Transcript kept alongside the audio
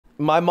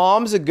My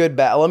mom's a good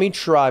bat. Let me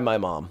try my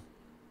mom.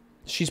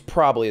 She's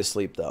probably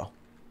asleep though.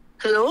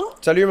 Hello?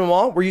 Is that your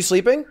mom? Were you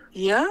sleeping?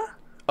 Yeah?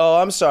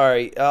 Oh, I'm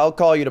sorry. I'll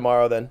call you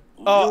tomorrow then.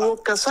 You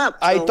woke us up.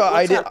 So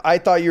I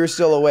thought you were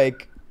still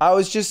awake. I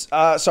was just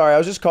sorry. I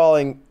was just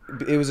calling.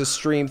 It was a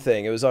stream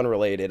thing. It was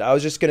unrelated. I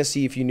was just gonna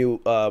see if you knew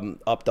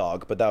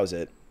Updog, but that was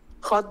it.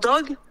 Hot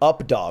dog?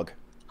 Updog.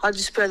 How'd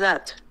you spell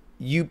that?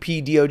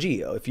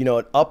 UPDOG. If you know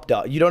what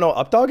Updog. You don't know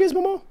what Updog is,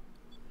 Momo?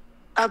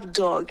 Up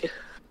dog.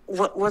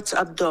 What's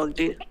up dog,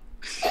 dude?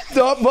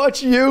 Not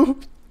much,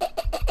 you.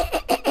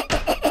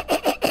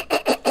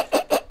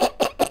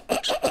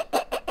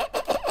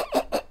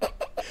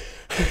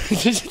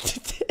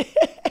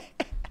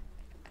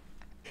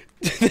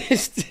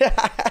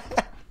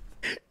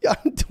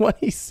 I'm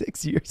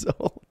 26 years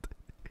old.